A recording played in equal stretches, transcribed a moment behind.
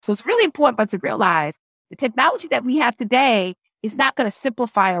So it's really important for us to realize the technology that we have today is not going to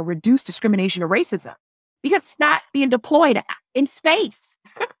simplify or reduce discrimination or racism because it's not being deployed in space.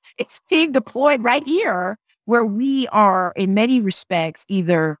 It's being deployed right here where we are, in many respects,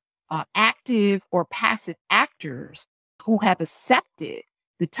 either active or passive actors who have accepted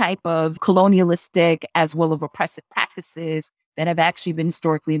the type of colonialistic as well as oppressive practices that have actually been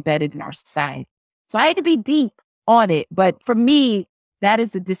historically embedded in our society. So I had to be deep on it. But for me, that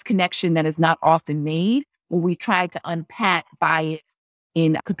is the disconnection that is not often made when we try to unpack bias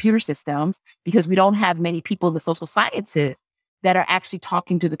in computer systems, because we don't have many people in the social sciences that are actually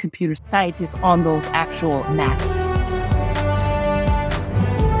talking to the computer scientists on those actual matters.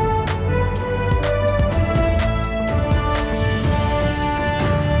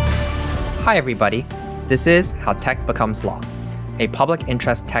 Hi, everybody. This is How Tech Becomes Law, a public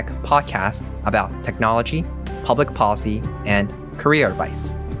interest tech podcast about technology, public policy, and career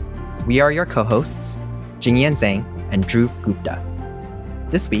advice. We are your co-hosts, Jingyan Zhang and Dhruv Gupta.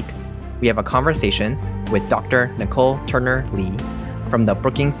 This week, we have a conversation with Dr. Nicol Turner-Lee from the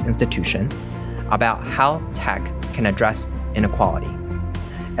Brookings Institution about how tech can address inequality,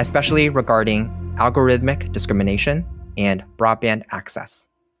 especially regarding algorithmic discrimination and broadband access.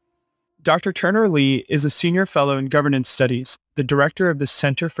 Dr. Turner-Lee is a senior fellow in governance studies, the director of the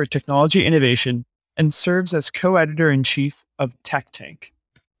Center for Technology Innovation, and serves as co-editor-in-chief of Tech Tank.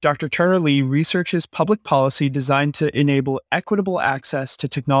 Dr. Turner-Lee researches public policy designed to enable equitable access to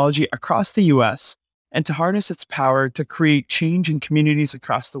technology across the U.S. and to harness its power to create change in communities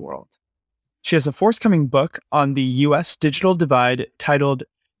across the world. She has a forthcoming book on the U.S. digital divide titled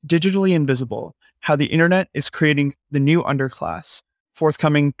Digitally Invisible: How the Internet is Creating the New Underclass,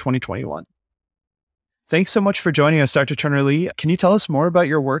 forthcoming 2021. Thanks so much for joining us, Dr. Turner-Lee. Can you tell us more about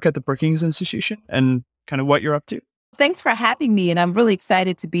your work at the Brookings Institution and kind of what you're up to? Thanks for having me, and I'm really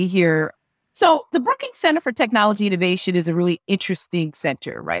excited to be here. So the Brookings Center for Technology Innovation is a really interesting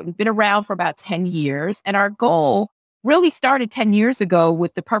center, right? We've been around for about 10 years, and our goal really started 10 years ago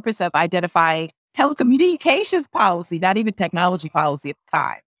with the purpose of identifying telecommunications policy, not even technology policy at the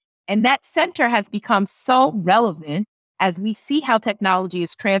time. And that center has become so relevant as we see how technology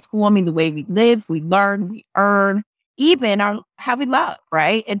is transforming the way we live, we learn, we earn, even how we love,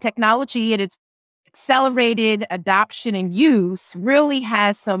 right? And technology and its accelerated adoption and use really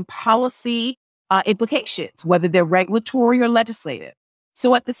has some policy implications, whether they're regulatory or legislative.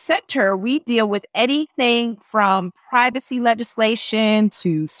 So at the center, we deal with anything from privacy legislation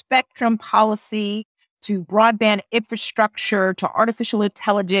to spectrum policy, to broadband infrastructure, to artificial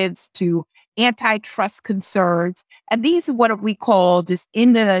intelligence, to antitrust concerns. And these are what we call just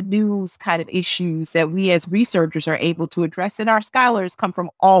in the news kind of issues that we as researchers are able to address. And our scholars come from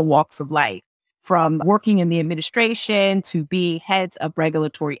all walks of life, from working in the administration to being heads of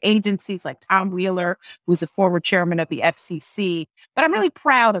regulatory agencies like Tom Wheeler, who's a former chairman of the FCC. But I'm really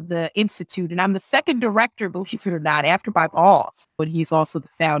proud of the Institute, and I'm the second director, believe it or not, after my boss, but he's also the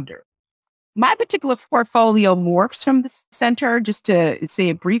founder. My particular portfolio morphs from the center. Just to say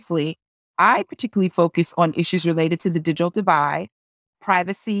it briefly, I particularly focus on issues related to the digital divide,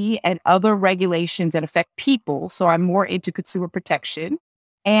 privacy, and other regulations that affect people. So I'm more into consumer protection.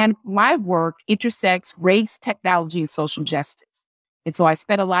 And my work intersects race, technology, and social justice. And so I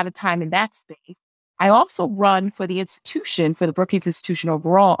spend a lot of time in that space. I also run for the institution, for the Brookings Institution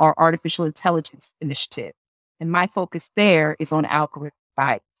overall, our artificial intelligence initiative. And my focus there is on algorithmic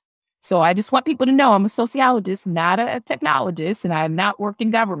bias. So I just want people to know I'm a sociologist, not a technologist, and I have not worked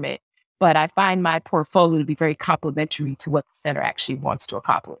in government, but I find my portfolio to be very complementary to what the center actually wants to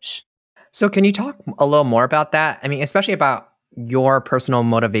accomplish. So can you talk a little more about that? I mean, especially about your personal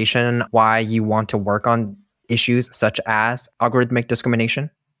motivation, why you want to work on issues such as algorithmic discrimination?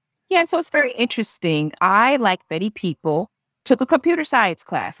 Yeah, so it's very interesting. I, like many people, took a computer science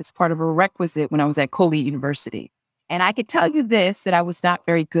class as part of a requisite when I was at Coley University. And I could tell you this, that I was not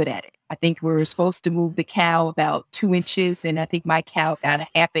very good at it. I think we were supposed to move the cow about 2 inches, and I think my cow got a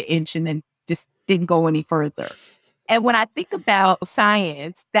half an inch and then just didn't go any further. And when I think about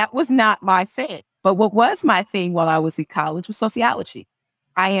science, that was not my thing. But what was my thing while I was in college was sociology.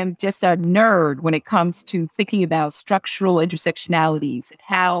 I am just a nerd when it comes to thinking about structural intersectionalities and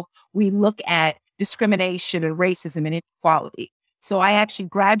how we look at discrimination and racism and inequality. So I actually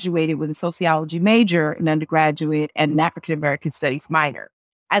graduated with a sociology major, an undergraduate, and an African-American studies minor.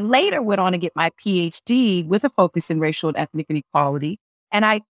 I later went on to get my PhD with a focus in racial and ethnic inequality. And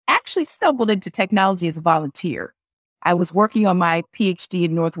I actually stumbled into technology as a volunteer. I was working on my PhD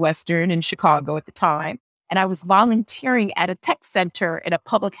in Northwestern in Chicago at the time, and I was volunteering at a tech center in a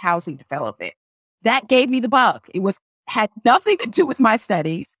public housing development. That gave me the bug. It was had nothing to do with my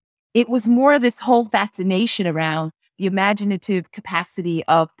studies. It was more this whole fascination around the imaginative capacity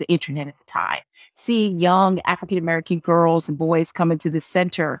of the internet at the time. Seeing young African-American girls and boys come into the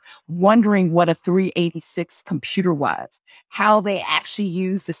center, wondering what a 386 computer was, how they actually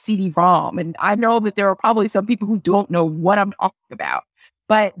used the CD-ROM. And I know that there are probably some people who don't know what I'm talking about,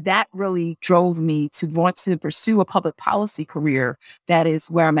 but that really drove me to want to pursue a public policy career. That is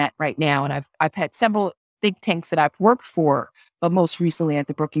where I'm at right now. And I've had several think tanks that I've worked for, but most recently at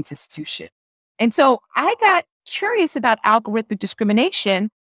the Brookings Institution. And so I got curious about algorithmic discrimination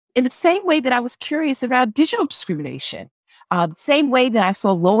in the same way that I was curious about digital discrimination. The same way that I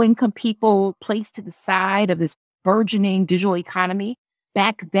saw low-income people placed to the side of this burgeoning digital economy.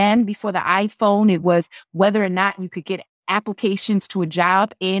 Back then, before the iPhone, it was whether or not you could get applications to a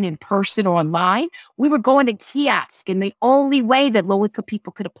job in person or online. We were going to kiosk, and the only way that low-income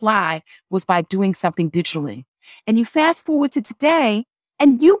people could apply was by doing something digitally. And you fast forward to today,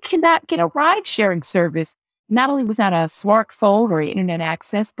 and you cannot get a ride-sharing service, not only without a smartphone or internet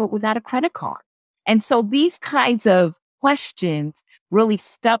access, but without a credit card. And so these kinds of questions really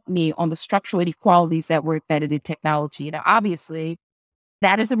stumped me on the structural inequalities that were embedded in technology. And obviously,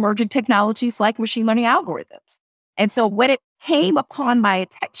 that is emerging technologies like machine learning algorithms. And so when it came upon my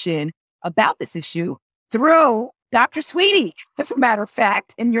attention about this issue through Dr. Sweetie, as a matter of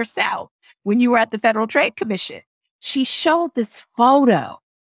fact, and yourself, when you were at the Federal Trade Commission, she showed this photo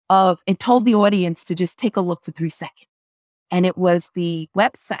of and told the audience to just take a look for 3 seconds. And it was the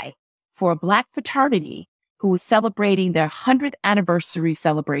website for a Black fraternity who was celebrating their 100th anniversary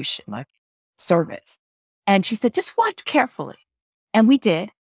celebration, like service. And she said, just watch carefully. And we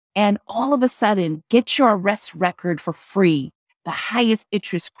did. And all of a sudden, get your arrest record for free, the highest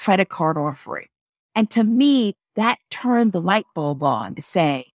interest credit card offering. And to me, that turned the light bulb on to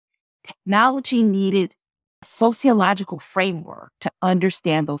say, technology needed a sociological framework to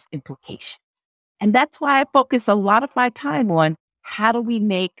understand those implications. And that's why I focus a lot of my time on how do we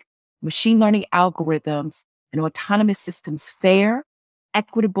make machine learning algorithms and autonomous systems fair,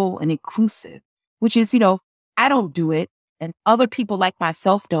 equitable, and inclusive, which is, I don't do it. And other people like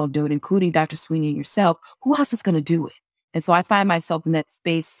myself don't do it, including Dr. Sweeney and yourself. Who else is going to do it? And so I find myself in that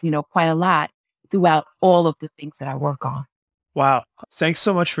space, quite a lot throughout all of the things that I work on. Wow. Thanks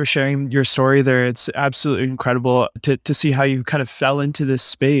so much for sharing your story there. It's absolutely incredible to see how you kind of fell into this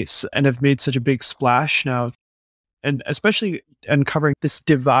space and have made such a big splash now. And especially uncovering this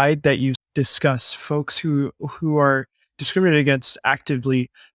divide that you discuss, folks who are discriminated against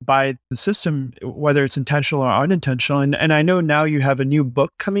actively by the system, whether it's intentional or unintentional. And I know now you have a new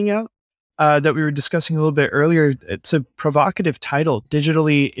book coming out that we were discussing a little bit earlier. It's a provocative title,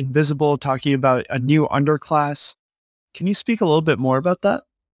 Digitally Invisible, talking about a new underclass. Can you speak a little bit more about that?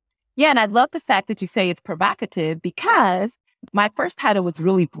 Yeah, and I love the fact that you say it's provocative because my first title was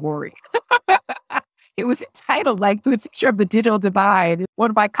really boring. It was entitled like The Future of the Digital Divide. One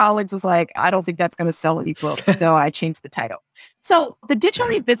of my colleagues was like, I don't think that's going to sell any books. So I changed the title. So the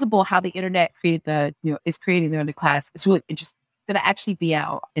digitally invisible, how the internet is creating the underclass is really interesting. It's going to actually be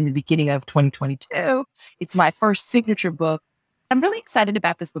out in the beginning of 2022. It's my first signature book. I'm really excited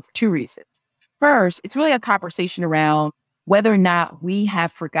about this book for 2 reasons. First, it's really a conversation around whether or not we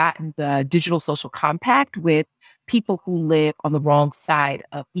have forgotten the digital social compact with people who live on the wrong side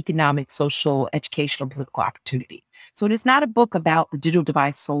of economic, social, educational, political opportunity. So it is not a book about the digital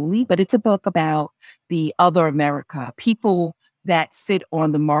divide solely, but it's a book about the other America, people that sit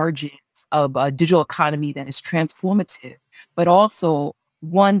on the margins of a digital economy that is transformative, but also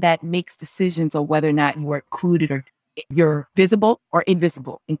one that makes decisions on whether or not you are included or you're visible or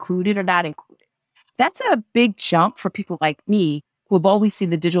invisible, included or not included. That's a big jump for people like me who have always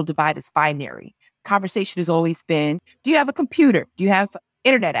seen the digital divide as binary. Conversation has always been, do you have a computer? Do you have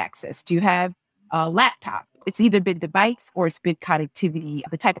internet access? Do you have a laptop? It's either been device or it's been connectivity,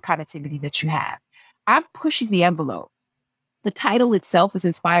 the type of connectivity that you have. I'm pushing the envelope. The title itself is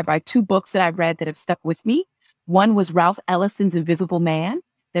inspired by 2 books that I've read that have stuck with me. One was Ralph Ellison's Invisible Man,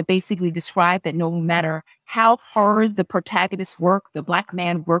 that basically described that no matter how hard the protagonist worked, the Black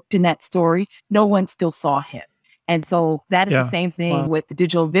man worked in that story, no one still saw him. And so that is the same thing with the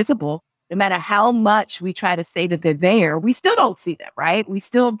digital invisible. No matter how much we try to say that they're there, we still don't see them, right? We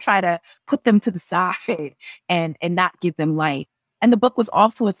still try to put them to the side and not give them light. And the book was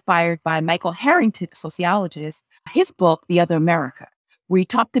also inspired by Michael Harrington, a sociologist, his book, The Other America, where he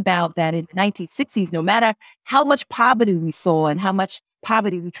talked about that in the 1960s, no matter how much poverty we saw and how much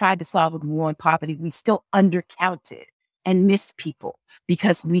poverty we tried to solve with war on poverty, we still undercounted and missed people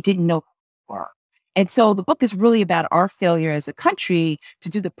because we didn't know who they were. And so the book is really about our failure as a country to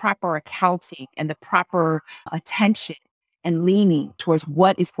do the proper accounting and the proper attention and leaning towards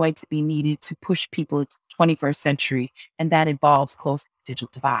what is going to be needed to push people into the 21st century. And that involves closing the digital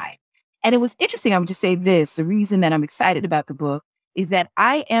divide. And it was interesting. I would just say this, the reason that I'm excited about the book is that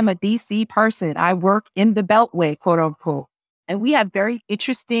I am a DC person. I work in the Beltway, quote unquote. And we have very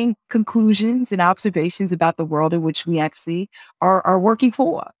interesting conclusions and observations about the world in which we actually are working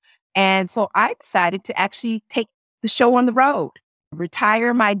for. And so I decided to actually take the show on the road,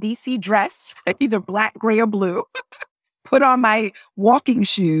 retire my DC dress, either black, gray, or blue, put on my walking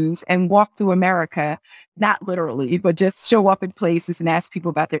shoes and walk through America, not literally, but just show up in places and ask people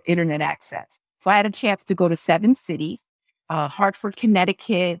about their internet access. So I had a chance to go to 7 cities, Hartford,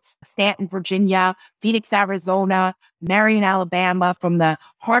 Connecticut, Stanton, Virginia, Phoenix, Arizona, Marion, Alabama, from the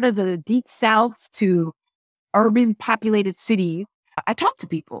heart of the deep South to urban populated cities. I talked to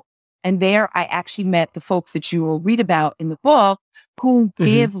people. And there I actually met the folks that you will read about in the book who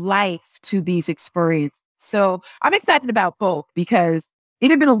give life to these experiences. So I'm excited about both because it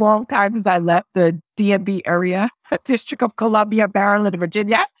had been a long time since I left the DMV area, District of Columbia, Maryland,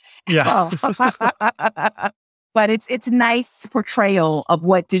 Virginia. Yeah. But it's a nice portrayal of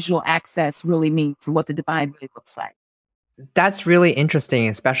what digital access really means and what the divide really looks like. That's really interesting,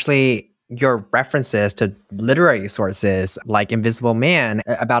 especially your references to literary sources like Invisible Man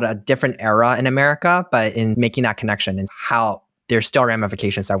about a different era in America, but in making that connection and how there's still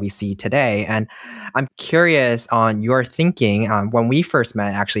ramifications that we see today. And I'm curious on your thinking. When we first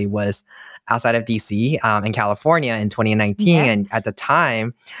met actually was outside of DC in California in 2019. Yeah. And at the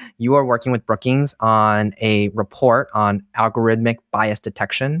time, you were working with Brookings on a report on algorithmic bias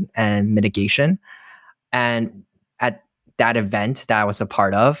detection and mitigation. And at that event that I was a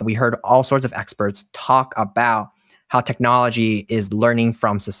part of, we heard all sorts of experts talk about how technology is learning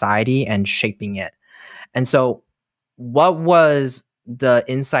from society and shaping it. And so what was the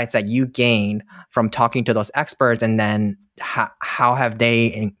insights that you gained from talking to those experts, and then how have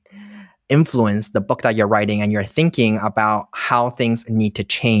they influenced the book that you're writing and you're thinking about how things need to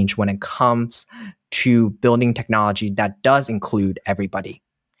change when it comes to building technology that does include everybody?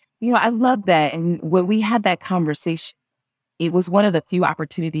 I love that. And when we had that conversation, it was one of the few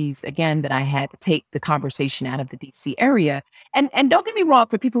opportunities, again, that I had to take the conversation out of the DC area. And don't get me wrong,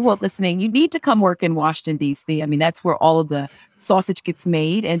 for people who are listening, you need to come work in Washington, DC. I mean, that's where all of the sausage gets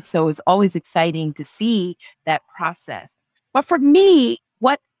made. And so it's always exciting to see that process. But for me,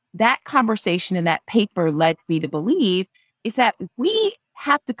 what that conversation and that paper led me to believe is that we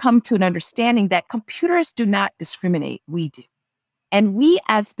have to come to an understanding that computers do not discriminate. We do. And we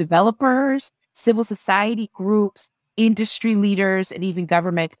as developers, civil society groups, industry leaders, and even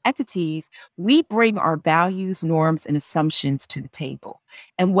government entities, we bring our values, norms, and assumptions to the table.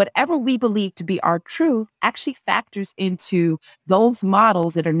 And whatever we believe to be our truth actually factors into those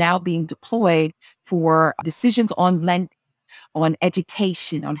models that are now being deployed for decisions on lending, on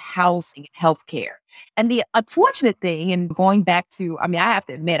education, on housing, and healthcare. And the unfortunate thing, and going back to, I have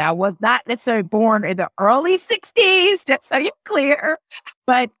to admit, I was not necessarily born in the early 60s, just so you're clear.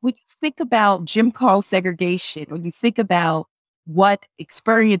 But when you think about Jim Crow segregation, when you think about what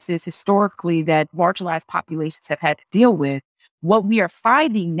experiences historically that marginalized populations have had to deal with, what we are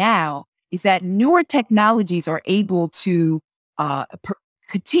finding now is that newer technologies are able to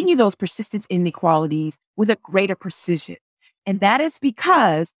continue those persistent inequalities with a greater precision. And that is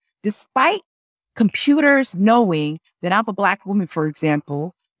because despite computers knowing that I'm a Black woman, for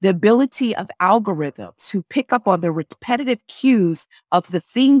example, the ability of algorithms who pick up on the repetitive cues of the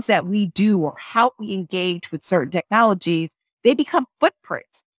things that we do or how we engage with certain technologies, they become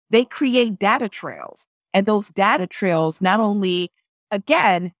footprints. They create data trails. And those data trails not only,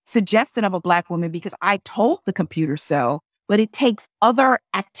 again, suggest that I'm a Black woman because I told the computer so, but it takes other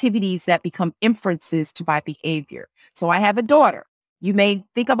activities that become inferences to my behavior. So I have a daughter. You may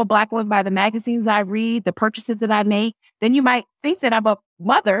think I'm a Black woman by the magazines I read, the purchases that I make. Then you might think that I'm a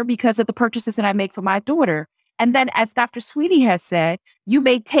mother because of the purchases that I make for my daughter. And then, as Dr. Sweetie has said, you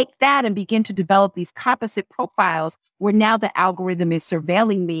may take that and begin to develop these composite profiles where now the algorithm is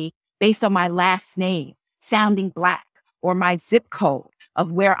surveilling me based on my last name, sounding Black, or my zip code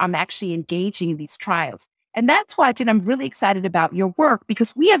of where I'm actually engaging in these trials. And that's why, Jen, I'm really excited about your work,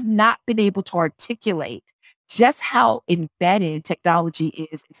 because we have not been able to articulate just how embedded technology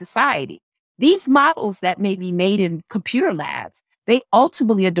is in society. These models that may be made in computer labs, they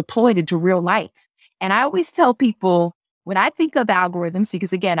ultimately are deployed into real life. And I always tell people, when I think of algorithms,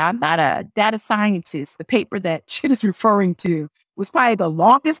 because again, I'm not a data scientist, the paper that Jen is referring to was probably the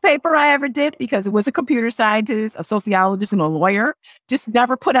longest paper I ever did because it was a computer scientist, a sociologist, and a lawyer. Just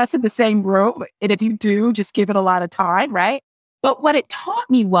never put us in the same room. And if you do, just give it a lot of time, right? But what it taught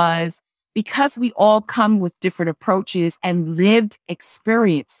me was because we all come with different approaches and lived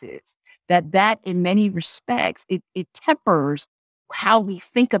experiences, that in many respects, it tempers how we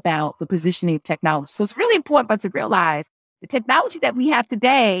think about the positioning of technology. So it's really important for us to realize the technology that we have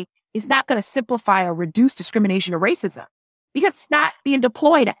today is not going to simplify or reduce discrimination or racism because it's not being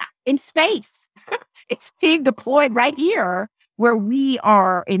deployed in space. It's being deployed right here where we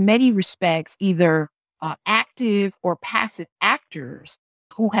are, in many respects, either active or passive actors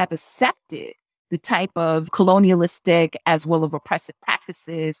who have accepted the type of colonialistic as well as oppressive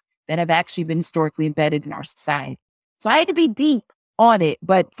practices that have actually been historically embedded in our society. So I had to be deep on it.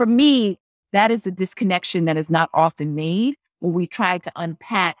 But for me, that is the disconnection that is not often made when we try to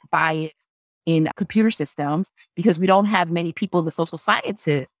unpack bias in computer systems, because we don't have many people in the social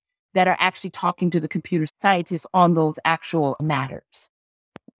sciences that are actually talking to the computer scientists on those actual matters.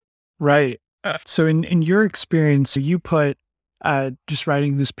 Right. So in your experience, you put just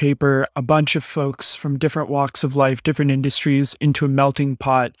writing this paper, a bunch of folks from different walks of life, different industries into a melting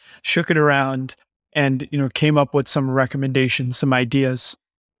pot, shook it around, and came up with some recommendations, some ideas.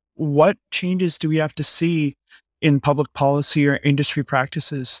 What changes do we have to see in public policy or industry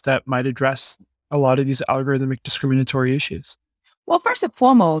practices that might address a lot of these algorithmic discriminatory issues? Well, first and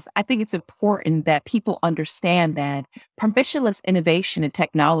foremost, I think it's important that people understand that permissionless innovation in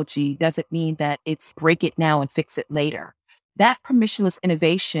technology doesn't mean that it's break it now and fix it later. That permissionless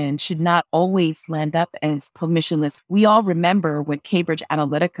innovation should not always land up as permissionless. We all remember when Cambridge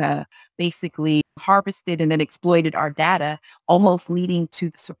Analytica basically harvested and then exploited our data, almost leading to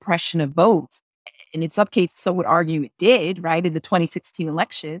the suppression of votes. And in some cases, some would argue it did, right, in the 2016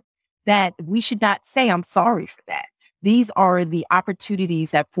 election, that we should not say, I'm sorry for that. These are the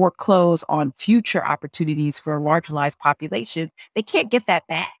opportunities that foreclose on future opportunities for marginalized populations. They can't get that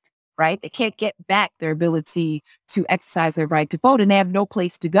back, right? They can't get back their ability to exercise their right to vote, and they have no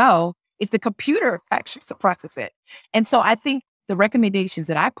place to go if the computer actually suppresses it. And so I think the recommendations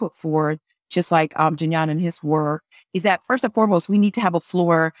that I put forward, just like Janyan and his work, is that first and foremost, we need to have a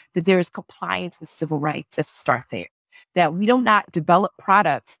floor that there is compliance with civil rights. Let's start there. That we do not develop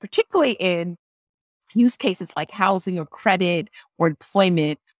products, particularly in use cases like housing or credit or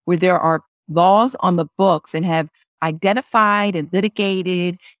employment, where there are laws on the books and have identified and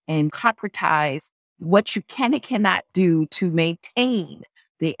litigated and concretized what you can and cannot do to maintain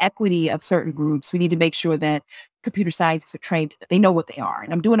the equity of certain groups. We need to make sure that computer scientists are trained, that they know what they are.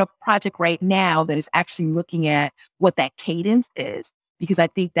 And I'm doing a project right now that is actually looking at what that cadence is, because I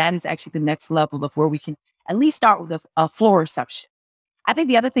think that is actually the next level of where we can at least start with a floor assumption. I think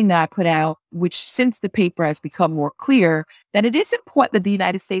the other thing that I put out, which since the paper has become more clear, that it is important that the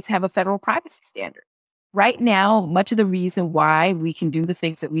United States have a federal privacy standard. Right now, much of the reason why we can do the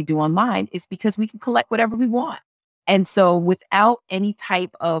things that we do online is because we can collect whatever we want. And so without any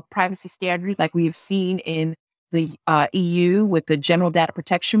type of privacy standard, like we have seen in the EU with the General Data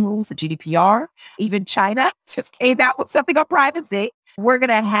Protection Rules, the GDPR, even China just came out with something on privacy. We're going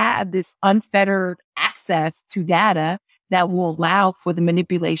to have this unfettered access to data that will allow for the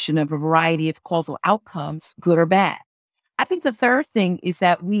manipulation of a variety of causal outcomes, good or bad. I think the third thing is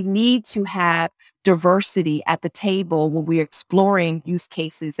that we need to have diversity at the table when we're exploring use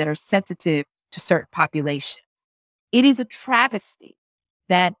cases that are sensitive to certain populations. It is a travesty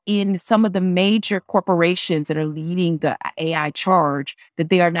that in some of the major corporations that are leading the AI charge, that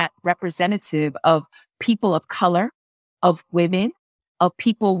they are not representative of people of color, of women, of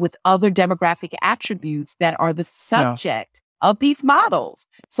people with other demographic attributes that are the subject of these models.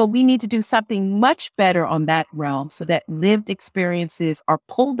 So we need to do something much better on that realm so that lived experiences are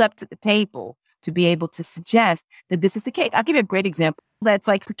pulled up to the table to be able to suggest that this is the case. I'll give you a great example that's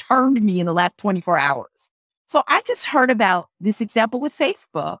like returned to me in the last 24 hours. So I just heard about this example with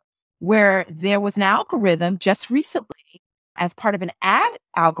Facebook, where there was an algorithm just recently as part of an ad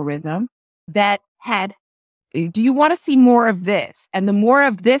algorithm that had, do you want to see more of this? And the more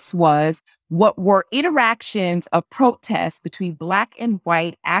of this was what were interactions of protests between Black and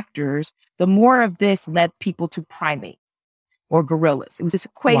white actors. The more of this led people to primates or gorillas. It was this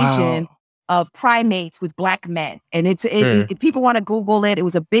equation of primates with Black men. And people want to Google it. It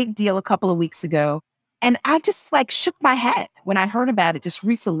was a big deal a couple of weeks ago. And I just shook my head when I heard about it just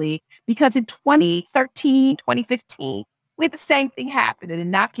recently, because in 2013, 2015, we had the same thing happen. An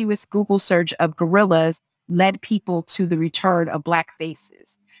innocuous Google search of gorillas led people to the return of Black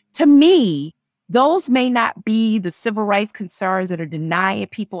faces. To me, Those may not be the civil rights concerns that are denying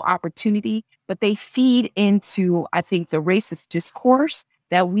people opportunity, but they feed into, I think, the racist discourse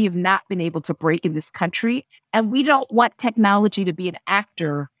that we have not been able to break in this country. And we don't want technology to be an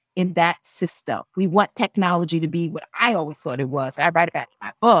actor in that system. We want technology to be what I always thought it was. I write about it in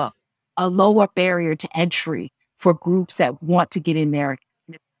my book, a lower barrier to entry for groups that want to get in there,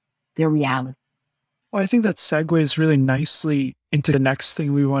 their reality. Well, I think that segues really nicely into the next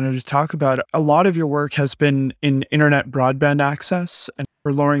thing we wanted to talk about. A lot of your work has been in internet broadband access and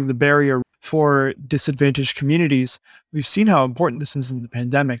for lowering the barrier for disadvantaged communities. We've seen how important this is in the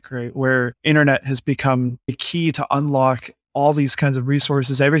pandemic, right? Where internet has become a key to unlock all these kinds of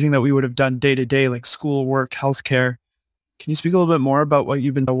resources, everything that we would have done day to day, like school, work, healthcare. Can you speak a little bit more about what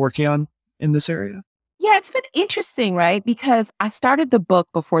you've been working on in this area? Yeah, it's been interesting, right? Because I started the book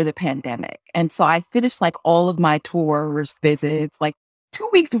before the pandemic. And so I finished like all of my tours, visits, like 2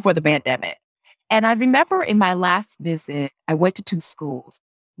 weeks before the pandemic. And I remember in my last visit, I went to 2 schools.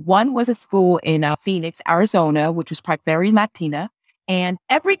 One was a school in Phoenix, Arizona, which was very Latina. And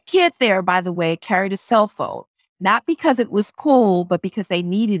every kid there, by the way, carried a cell phone, not because it was cool, but because they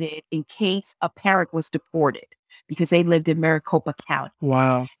needed it in case a parent was deported, because they lived in Maricopa County.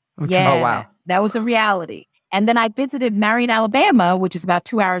 Wow. Okay. Yeah, Oh, wow. that was a reality. And then I visited Marion, Alabama, which is about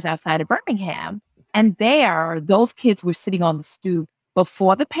 2 hours outside of Birmingham. And there, those kids were sitting on the stoop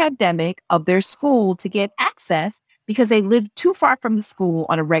before the pandemic of their school to get access because they lived too far from the school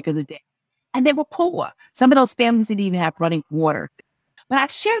on a regular day. And they were poor. Some of those families didn't even have running water. But I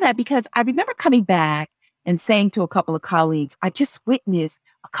share that because I remember coming back and saying to a couple of colleagues, I just witnessed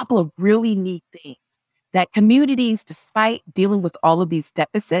a couple of really neat things. That communities, despite dealing with all of these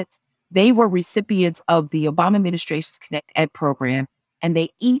deficits, they were recipients of the Obama administration's Connect Ed program, and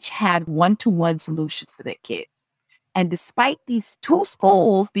they each had one-to-one solutions for their kids. And despite these 2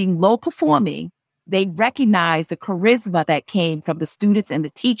 schools being low performing, they recognized the charisma that came from the students and the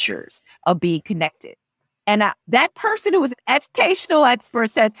teachers of being connected. And that person who was an educational expert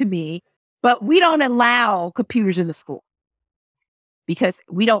said to me, but we don't allow computers in the school, because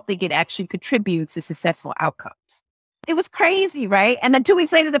we don't think it actually contributes to successful outcomes. It was crazy, right? And then 2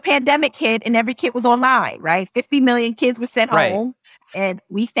 weeks later, the pandemic hit and every kid was online, right? 50 million kids were sent home. And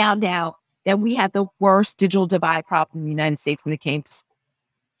we found out that we had the worst digital divide problem in the United States when it came to school.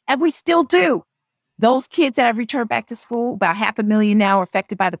 And we still do. Those kids that have returned back to school, about 500,000 now are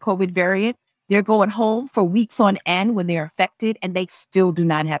affected by the COVID variant. They're going home for weeks on end when they're affected, and they still do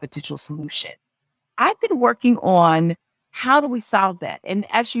not have a digital solution. I've been working on how do we solve that? And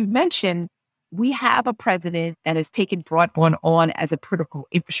as you mentioned, we have a president that has taken broadband on as a critical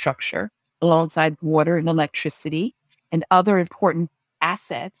infrastructure alongside water and electricity and other important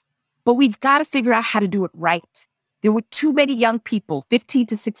assets. But we've got to figure out how to do it right. There were too many young people, 15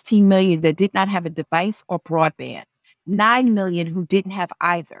 to 16 million, that did not have a device or broadband, 9 million who didn't have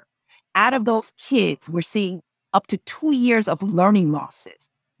either. Out of those kids, we're seeing up to 2 years of learning losses.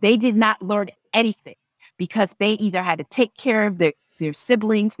 They did not learn anything because they either had to take care of their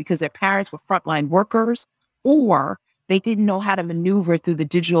siblings because their parents were frontline workers, or they didn't know how to maneuver through the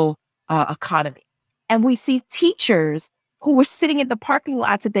digital economy. And we see teachers who were sitting in the parking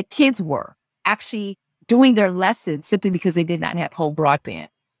lots that their kids were actually doing their lessons simply because they did not have home broadband.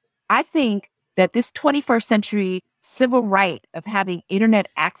 I think that this 21st century civil right of having internet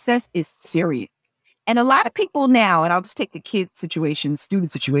access is serious. And a lot of people now, and I'll just take the kid situation,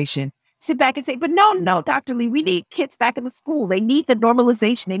 student situation, sit back and say, but no, Dr. Lee, we need kids back in the school. They need the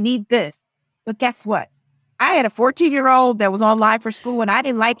normalization. They need this. But guess what? I had a 14-year-old that was online for school and I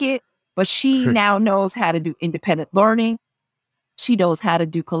didn't like it, but she now knows how to do independent learning. She knows how to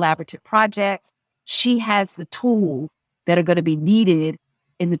do collaborative projects. She has the tools that are going to be needed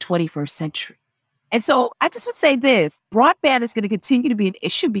in the 21st century. And so I just would say this, broadband is going to continue to be an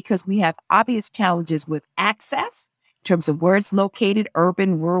issue because we have obvious challenges with access in terms of where it's located,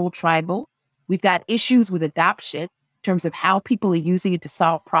 urban, rural, tribal. We've got issues with adoption in terms of how people are using it to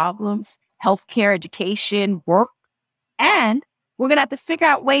solve problems, healthcare, education, work. And we're going to have to figure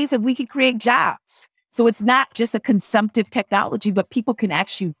out ways that we can create jobs. So it's not just a consumptive technology, but people can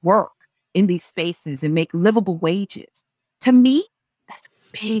actually work in these spaces and make livable wages. To me, that's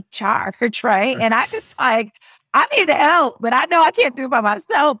a big charge, right? And I just I'm here to help, but I know I can't do it by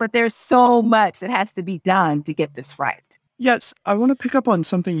myself, but there's so much that has to be done to get this right. Yes, I want to pick up on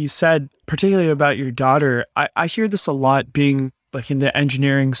something you said, particularly about your daughter. I hear this a lot being like in the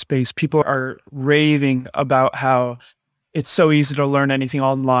engineering space. People are raving about how it's so easy to learn anything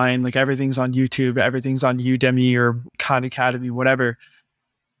online, like everything's on YouTube, everything's on Udemy or Khan Academy, whatever.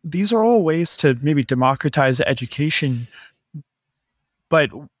 These are all ways to maybe democratize education.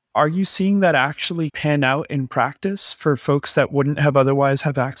 But Are you seeing that actually pan out in practice for folks that wouldn't have otherwise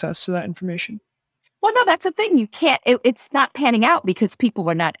have access to that information? Well, no, that's the thing. You can't, it's not panning out because people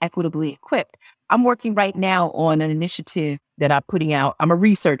are not equitably equipped. I'm working right now on an initiative that I'm putting out. I'm a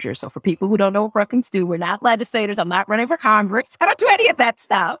researcher. So for people who don't know what Brookings do, we're not legislators. I'm not running for Congress. I don't do any of that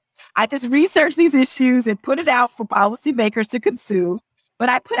stuff. I just research these issues and put it out for policymakers to consume. But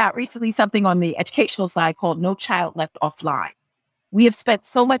I put out recently something on the educational side called No Child Left Offline. We have spent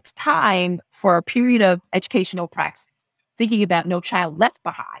so much time for a period of educational praxis thinking about no child left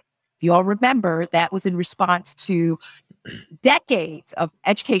behind. If you all remember, that was in response to decades of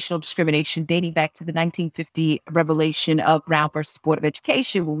educational discrimination dating back to the 1950 revelation of Brown versus Board of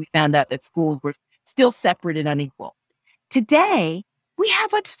Education, when we found out that schools were still separate and unequal. Today, we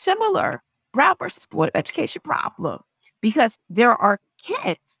have a similar Brown versus Board of Education problem because there are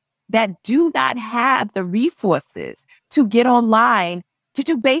kids that do not have the resources to get online to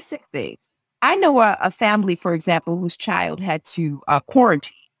do basic things. I know a family, for example, whose child had to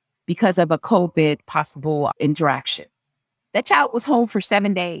quarantine because of a COVID possible interaction. That child was home for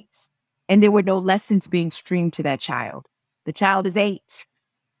 7 days and there were no lessons being streamed to that child. The child is 8.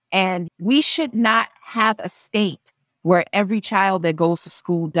 And we should not have a state where every child that goes to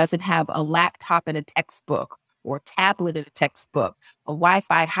school doesn't have a laptop and a textbook, or a tablet and a textbook, a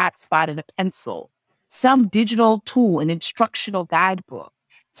Wi-Fi hotspot and a pencil, some digital tool, an instructional guidebook,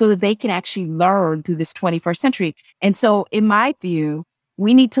 so that they can actually learn through this 21st century. And so in my view,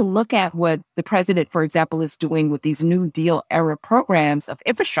 we need to look at what the president, for example, is doing with these New Deal era programs of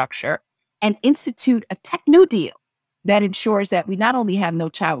infrastructure and institute a tech New Deal that ensures that we not only have no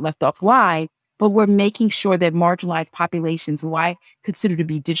child left offline, but we're making sure that marginalized populations who I consider to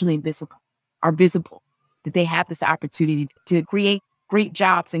be digitally invisible are visible, that they have this opportunity to create great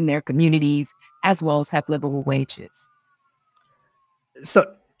jobs in their communities, as well as have livable wages.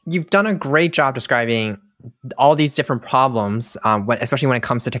 So you've done a great job describing all these different problems, especially when it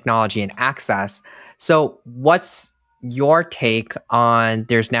comes to technology and access. So what's your take on,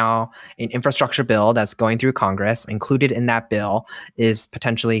 there's now an infrastructure bill that's going through Congress. Included in that bill is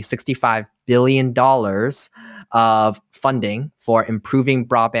potentially $65 billion of funding for improving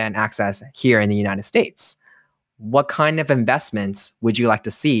broadband access here in the United States. What kind of investments would you like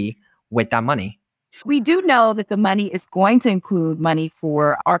to see with that money? We do know that the money is going to include money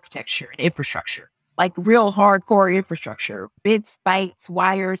for architecture and infrastructure, like real hardcore infrastructure, bits, bytes,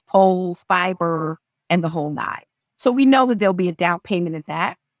 wires, poles, fiber, and the whole nine. So we know that there'll be a down payment in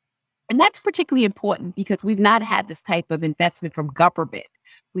that. And that's particularly important because we've not had this type of investment from government.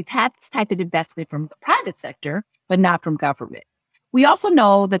 We've had this type of investment from the private sector, but not from government. We also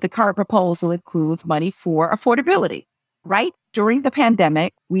know that the current proposal includes money for affordability, right? During the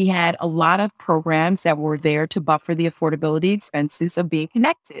pandemic, we had a lot of programs that were there to buffer the affordability expenses of being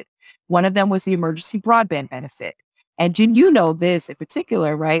connected. One of them was the emergency broadband benefit. And Jen, you know this in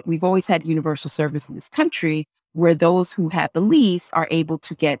particular, right? We've always had universal service in this country where those who have the least are able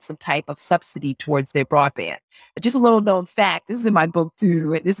to get some type of subsidy towards their broadband. Just a little known fact, this is in my book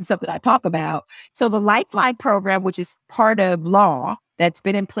too, and this is something I talk about. So the Lifeline program, which is part of law that's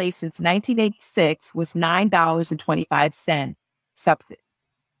been in place since 1986, was $9.25 subsidy.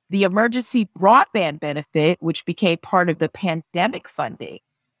 The emergency broadband benefit, which became part of the pandemic funding,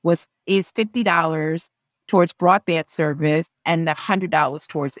 is $50 towards broadband service and $100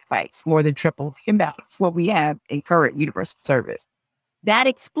 towards advice, more than triple the amount of what we have in current universal service. That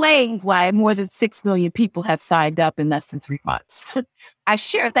explains why more than 6 million people have signed up in less than 3 months. I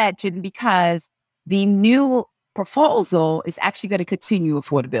share that, Jen, because the new proposal is actually going to continue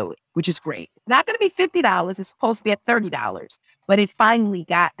affordability, which is great. It's not going to be $50. It's supposed to be at $30. But it finally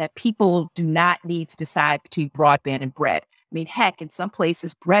got that people do not need to decide between broadband and bread. I mean, heck, in some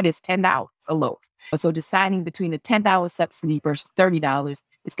places, bread is $10 a loaf. So deciding between a $10 subsidy versus $30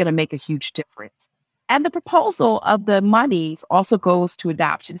 is going to make a huge difference. And the proposal of the monies also goes to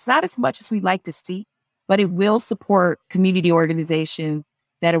adoption. It's not as much as we'd like to see, but it will support community organizations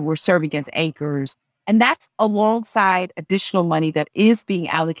that were serving as anchors. And that's alongside additional money that is being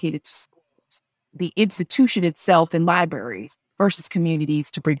allocated to schools, the institution itself, and libraries versus communities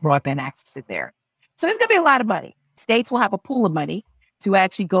to bring broadband access in there. So there's going to be a lot of money. States will have a pool of money to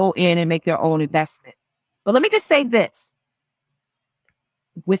actually go in and make their own investments. But let me just say this.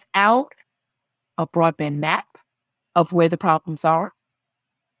 Without a broadband map of where the problems are,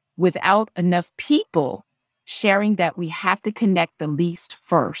 without enough people sharing that we have to connect the least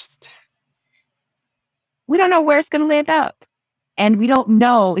first, we don't know where it's going to land up. And we don't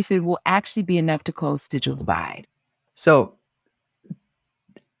know if it will actually be enough to close the digital divide. So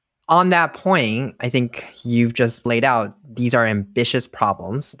on that point, I think you've just laid out these are ambitious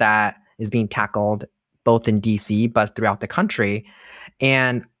problems that is being tackled both in DC, but throughout the country.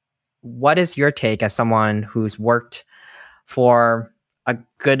 And what is your take as someone who's worked for a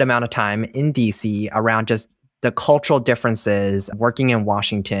good amount of time in DC around just the cultural differences working in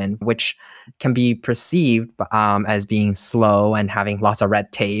Washington, which can be perceived as being slow and having lots of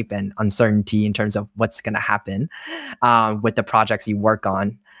red tape and uncertainty in terms of what's going to happen with the projects you work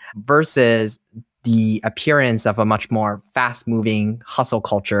on, versus the appearance of a much more fast-moving hustle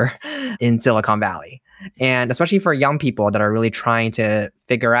culture in Silicon Valley. And especially for young people that are really trying to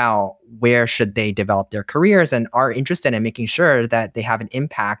figure out where should they develop their careers and are interested in making sure that they have an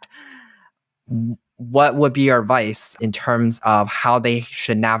impact, what would be your advice in terms of how they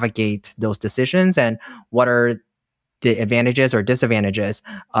should navigate those decisions, and what are the advantages or disadvantages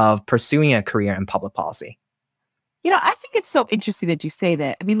of pursuing a career in public policy? I think it's so interesting that you say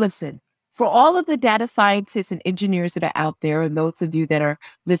that. I mean, listen, for all of the data scientists and engineers that are out there, and those of you that are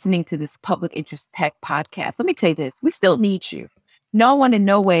listening to this public interest tech podcast, let me tell you this, we still need you. No one in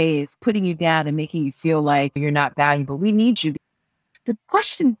no way is putting you down and making you feel like you're not valuable. We need you. The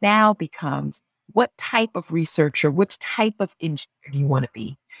question now becomes, what type of researcher, which type of engineer do you want to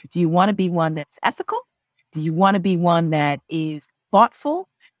be? Do you want to be one that's ethical? Do you want to be one that is thoughtful?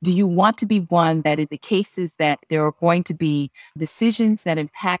 Do you want to be one that in the cases that there are going to be decisions that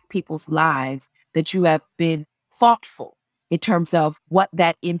impact people's lives, that you have been thoughtful in terms of what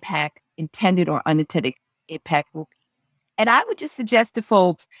that impact, intended or unintended impact, will be? And I would just suggest to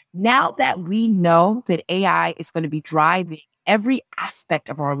folks, now that we know that AI is going to be driving every aspect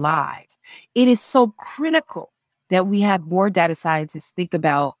of our lives, it is so critical that we have more data scientists think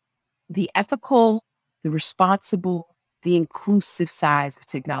about the ethical, the responsible, the inclusive sides of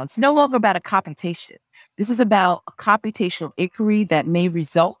technology. It's no longer about a computation. This is about a computational inquiry that may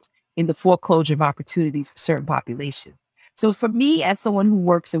result in the foreclosure of opportunities for certain populations. So for me, as someone who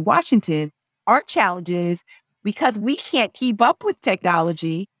works in Washington, our challenge is, because we can't keep up with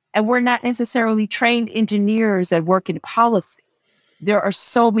technology and we're not necessarily trained engineers that work in policy, there are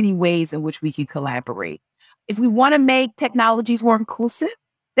so many ways in which we can collaborate. If we want to make technologies more inclusive,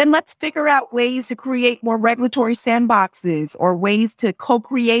 then let's figure out ways to create more regulatory sandboxes, or ways to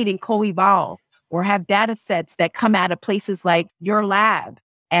co-create and co-evolve, or have data sets that come out of places like your lab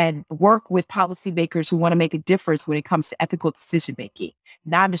and work with policymakers who want to make a difference when it comes to ethical decision-making,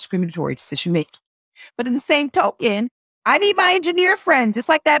 non-discriminatory decision-making. But in the same token, I need my engineer friends, just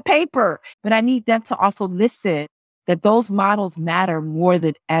like that paper, but I need them to also listen that those models matter more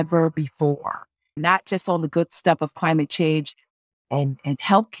than ever before, not just on the good stuff of climate change and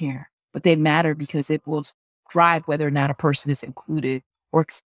healthcare, but they matter because it will drive whether or not a person is included or.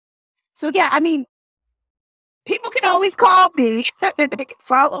 So yeah, I mean, people can always call me. They can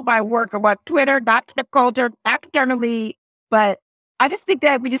follow my work. I'm on Twitter, Nicol Turner-Lee. But I just think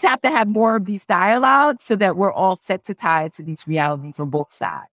that we just have to have more of these dialogues so that we're all sensitized to these realities on both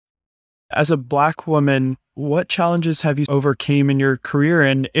sides. As a Black woman, what challenges have you overcame in your career?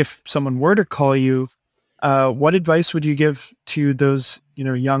 And if someone were to call you, what advice would you give to those,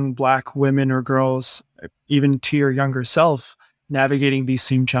 young Black women or girls, even to your younger self, navigating these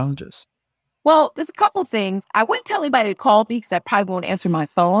same challenges? Well, there's a couple things. I wouldn't tell anybody to call me because I probably won't answer my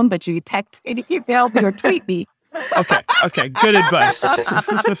phone, but you can text me, email me, or tweet me. Okay. Good advice.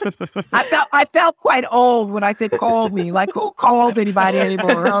 I felt quite old when I said call me. Like, who calls anybody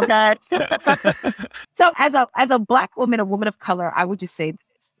anymore? Okay. So as a Black woman, a woman of color, I would just say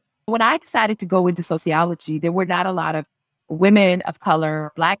this. When I decided to go into sociology, there were not a lot of women of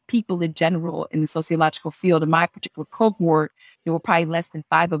color, Black people in general in the sociological field. In my particular cohort, there were probably less than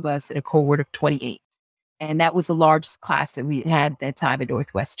 5 of us in a cohort of 28. And that was the largest class that we had at that time at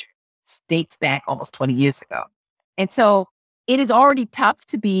Northwestern. It dates back almost 20 years ago. And so it is already tough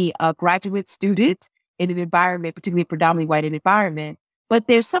to be a graduate student in an environment, particularly a predominantly white environment. But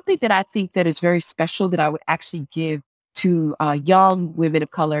there's something that I think that is very special that I would actually give to young women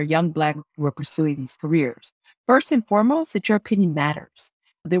of color, young Black who are pursuing these careers. First and foremost, that your opinion matters.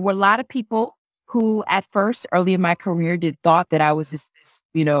 There were a lot of people who at first, early in my career, thought that I was just this,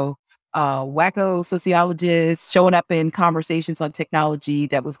 wacko sociologist showing up in conversations on technology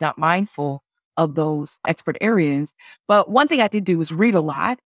that was not mindful of those expert areas. But one thing I did do was read a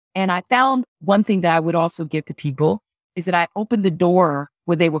lot. And I found one thing that I would also give to people is that I opened the door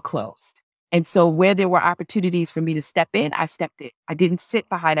where they were closed. And so where there were opportunities for me to step in, I stepped in. I didn't sit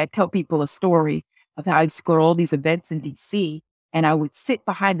behind. I tell people a story of how I used to go to all these events in DC, and I would sit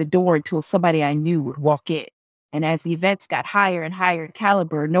behind the door until somebody I knew would walk in. And as the events got higher and higher in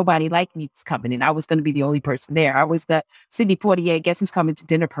caliber, nobody like me was coming in. I was going to be the only person there. I was the Sidney Poitier, guess who's coming to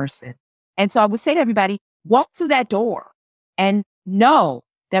dinner person. And so I would say to everybody, walk through that door. and know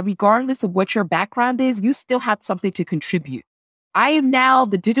that regardless of what your background is, you still have something to contribute. I am now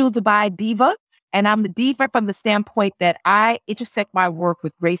the digital divide diva, and I'm the diva from the standpoint that I intersect my work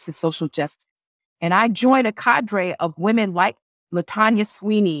with race and social justice. And I join a cadre of women like LaTanya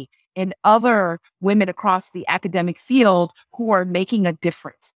Sweeney and other women across the academic field who are making a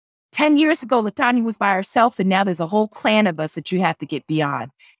difference. 10 years ago, LaTanya was by herself, and now there's a whole clan of us that you have to get beyond.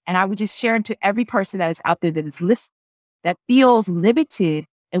 And I would just share to every person that is out there that is listening, that feels limited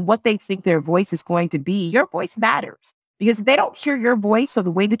in what they think their voice is going to be. Your voice matters, because if they don't hear your voice or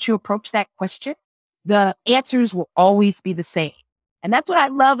the way that you approach that question, the answers will always be the same. And that's what I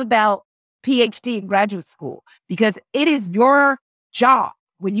love about PhD in graduate school, because it is your job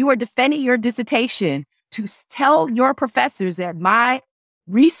when you are defending your dissertation to tell your professors that my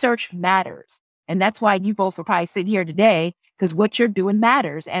research matters. And that's why you both are probably sitting here today, because what you're doing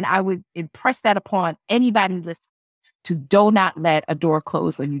matters. And I would impress that upon anybody listening, to do not let a door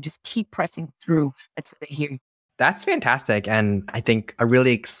close on you. Just keep pressing through until they hear you. That's fantastic. And I think a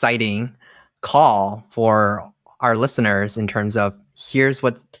really exciting call for our listeners in terms of here's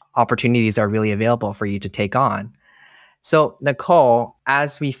what opportunities are really available for you to take on. So Nicol,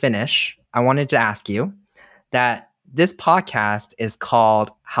 as we finish, I wanted to ask you that this podcast is called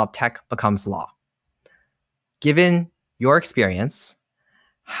How Tech Becomes Law. Given your experience,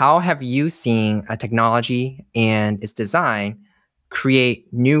 how have you seen a technology and its design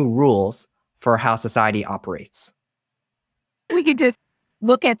create new rules for how society operates? We could just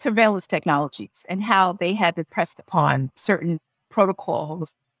look at surveillance technologies and how they have impressed upon certain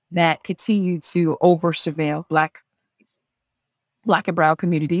protocols that continue to over-surveil Black and Brown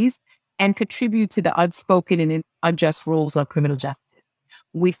communities and contribute to the unspoken and unjust rules of criminal justice.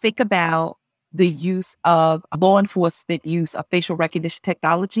 We think about the use of law enforcement use of facial recognition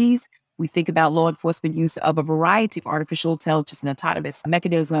technologies. We think about law enforcement use of a variety of artificial intelligence and autonomous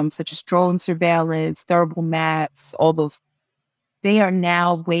mechanisms, such as drone surveillance, thermal maps, all those. They are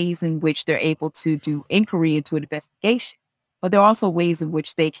now ways in which they're able to do inquiry into an investigation, but there are also ways in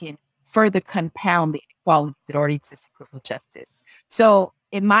which they can further compound the inequalities that already exist in criminal justice. So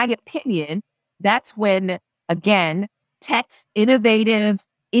in my opinion, that's when, again, tech's innovative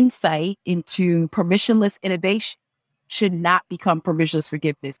insight into permissionless innovation should not become permissionless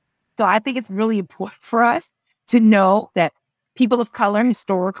forgiveness. So I think it's really important for us to know that people of color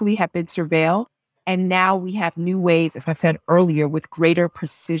historically have been surveilled. And now we have new ways, as I said earlier, with greater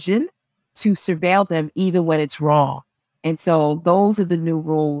precision to surveil them even when it's wrong. And so those are the new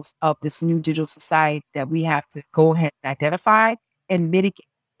rules of this new digital society that we have to go ahead and identify and mitigate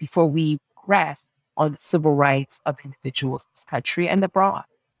before we progress on the civil rights of individuals in this country and abroad.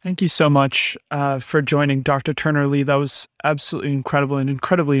 Thank you so much for joining Dr. Turner-Lee. That was absolutely incredible and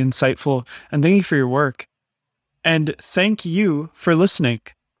incredibly insightful. And thank you for your work. And thank you for listening.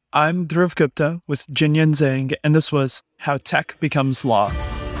 I'm Dhruv Gupta with Jinyan Zhang, and this was How Tech Becomes Law.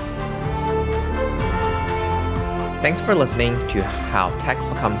 Thanks for listening to How Tech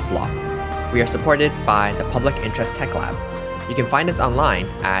Becomes Law. We are supported by the Public Interest Tech Lab. You can find us online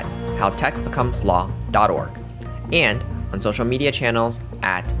at howtechbecomeslaw.org and on social media channels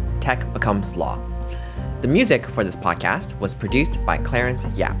at Tech Becomes Law. The music for this podcast was produced by Clarence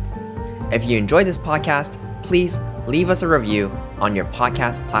Yap. If you enjoyed this podcast, please leave us a review on your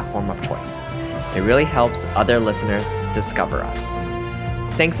podcast platform of choice. It really helps other listeners discover us.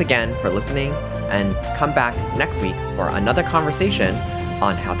 Thanks again for listening, and come back next week for another conversation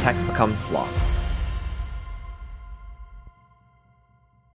on How Tech Becomes Law.